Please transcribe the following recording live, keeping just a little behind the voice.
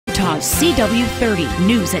Utah's CW30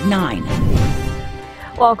 News at 9.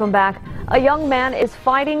 Welcome back. A young man is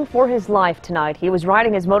fighting for his life tonight. He was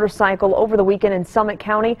riding his motorcycle over the weekend in Summit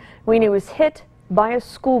County when he was hit by a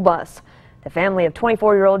school bus. The family of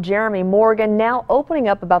 24-year-old Jeremy Morgan now opening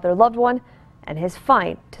up about their loved one and his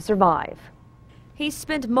fight to survive. He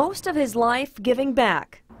spent most of his life giving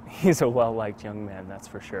back. He's a well-liked young man, that's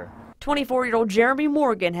for sure. 24-year-old Jeremy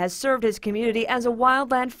Morgan has served his community as a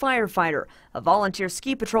wildland firefighter, a volunteer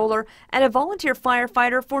ski patroller, and a volunteer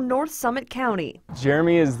firefighter for North Summit County.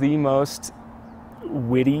 Jeremy is the most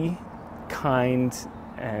witty, kind,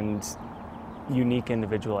 and unique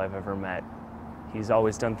individual I've ever met. He's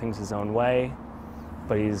always done things his own way,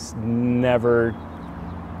 but he's never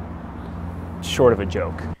short of a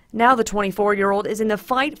joke. Now the 24-year-old is in the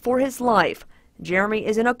fight for his life. Jeremy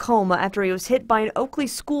is in a coma after he was hit by an Oakley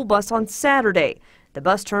school bus on Saturday. The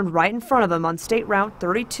bus turned right in front of him on State Route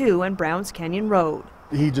 32 and Browns Canyon Road.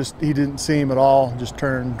 He didn't see him at all, just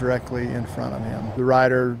turned directly in front of him. The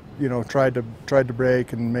rider, tried to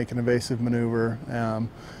brake and make an evasive maneuver,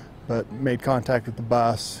 but made contact with the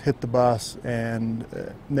bus, hit the bus, and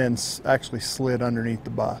then actually slid underneath the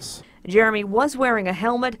bus. Jeremy was wearing a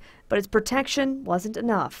helmet, but his protection wasn't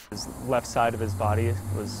enough. His left side of his body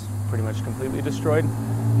was pretty much completely destroyed.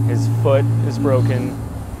 His foot is broken.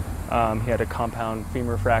 He had a compound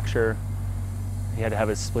femur fracture. He had to have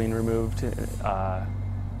his spleen removed in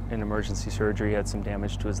emergency surgery. He had some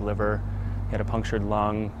damage to his liver. He had a punctured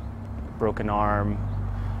lung, broken arm.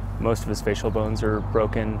 Most of his facial bones are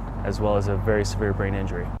broken, as well as a very severe brain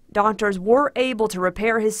injury. Doctors were able to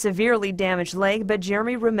repair his severely damaged leg, but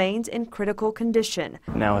Jeremy remains in critical condition.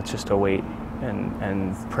 Now it's just a wait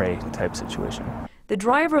and pray type situation. The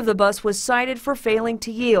driver of the bus was cited for failing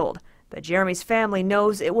to yield, but Jeremy's family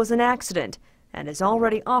knows it was an accident and is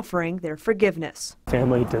already offering their forgiveness.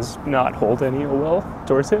 Family does not hold any ill will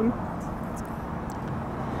towards him.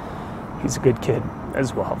 He's a good kid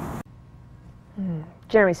as well.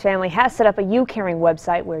 Jeremy's family has set up a YouCaring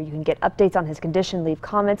website where you can get updates on his condition, leave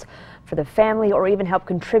comments for the family, or even help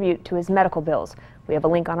contribute to his medical bills. We have a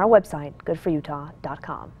link on our website,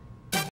 goodforutah.com.